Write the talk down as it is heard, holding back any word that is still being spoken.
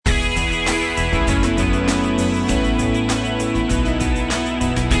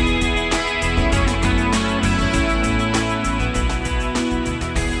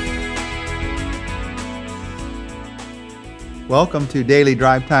Welcome to Daily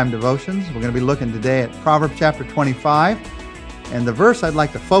Drive Time Devotions. We're going to be looking today at Proverbs chapter 25. And the verse I'd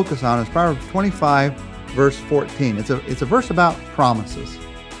like to focus on is Proverbs 25, verse 14. It's a verse about promises.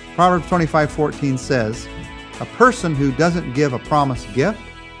 Proverbs 25:14 says, "A person who doesn't give a promised gift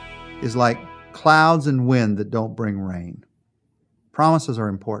is like clouds and wind that don't bring rain." Promises are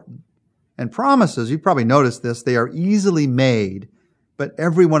important. And promises, you've probably noticed this, they are easily made, but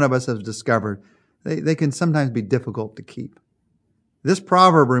every one of us has discovered they can sometimes be difficult to keep. This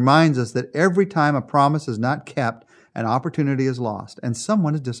proverb reminds us that every time a promise is not kept, an opportunity is lost, and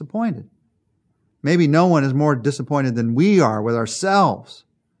someone is disappointed. Maybe no one is more disappointed than we are with ourselves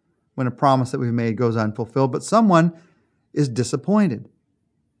when a promise that we've made goes unfulfilled, but someone is disappointed.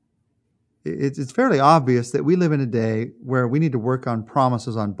 It's fairly obvious that we live in a day where we need to work on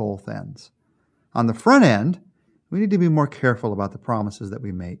promises on both ends. On the front end, we need to be more careful about the promises that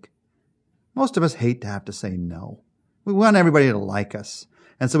we make. Most of us hate to have to say no. We want everybody to like us.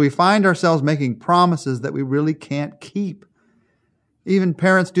 And so we find ourselves making promises that we really can't keep. Even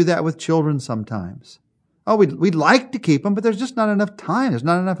parents do that with children sometimes. Oh, we'd like to keep them, but there's just not enough time. There's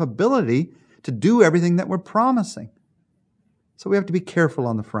not enough ability to do everything that we're promising. So we have to be careful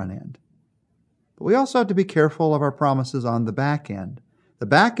on the front end. But we also have to be careful of our promises on the back end. The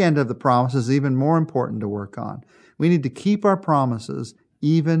back end of the promise is even more important to work on. We need to keep our promises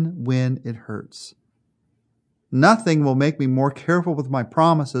even when it hurts. Nothing will make me more careful with my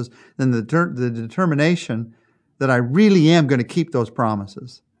promises than the determination that I really am going to keep those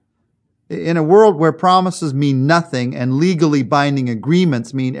promises. In a world where promises mean nothing and legally binding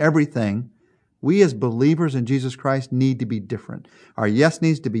agreements mean everything, we as believers in Jesus Christ need to be different. Our yes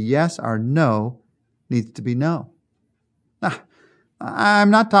needs to be yes, our no needs to be no. Now, I'm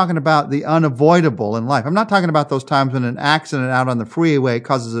not talking about the unavoidable in life. I'm not talking about those times when an accident out on the freeway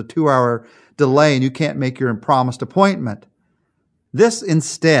causes a 2-hour delay and you can't make your promised appointment. This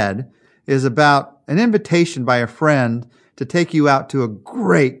instead is about an invitation by a friend to take you out to a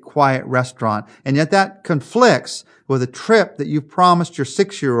great quiet restaurant, and yet that conflicts with a trip that you've promised your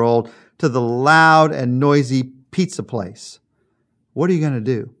 6-year-old to the loud and noisy pizza place. What are you going to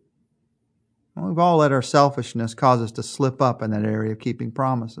do? Well, we've all let our selfishness cause us to slip up in that area of keeping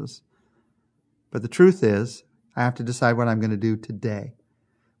promises. But the truth is, I have to decide what I'm going to do today.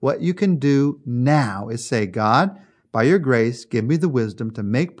 What you can do now is say, God, by your grace, give me the wisdom to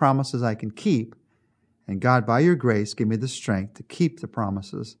make promises I can keep. And God, by your grace, give me the strength to keep the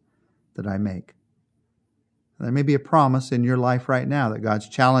promises that I make. There may be a promise in your life right now that God's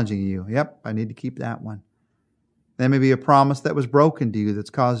challenging you. Yep, I need to keep that one. There may be a promise that was broken to you that's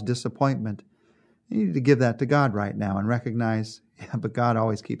caused disappointment. You need to give that to God right now and recognize, yeah, but God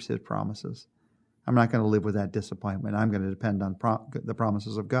always keeps His promises. I'm not going to live with that disappointment. I'm going to depend on the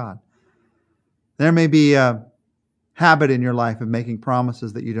promises of God. There may be a habit in your life of making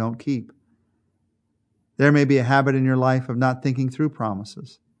promises that you don't keep. There may be a habit in your life of not thinking through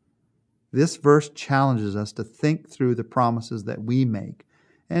promises. This verse challenges us to think through the promises that we make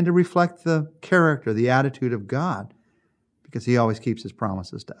and to reflect the character, the attitude of God, because He always keeps His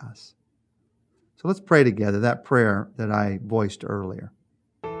promises to us. So let's pray together that prayer that I voiced earlier.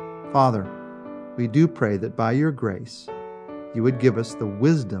 Father, we do pray that by your grace, you would give us the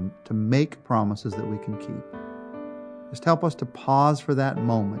wisdom to make promises that we can keep. Just help us to pause for that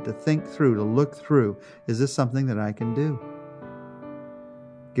moment, to think through, to look through. Is this something that I can do?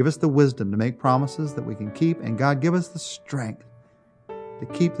 Give us the wisdom to make promises that we can keep, and God, give us the strength to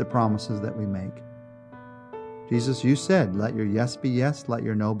keep the promises that we make. Jesus, you said, let your yes be yes, let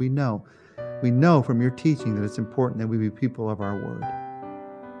your no be no. We know from your teaching that it's important that we be people of our word.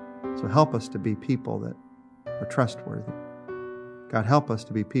 So help us to be people that are trustworthy. God, help us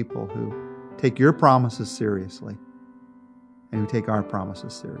to be people who take your promises seriously and who take our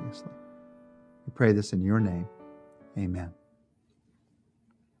promises seriously. We pray this in your name. Amen.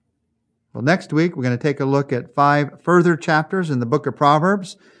 Well, next week we're going to take a look at 5 further chapters in the book of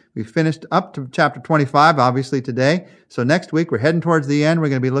Proverbs. We finished up to chapter 25, obviously, today. So next week we're heading towards the end. We're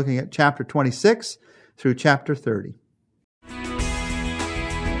going to be looking at chapter 26 through chapter 30.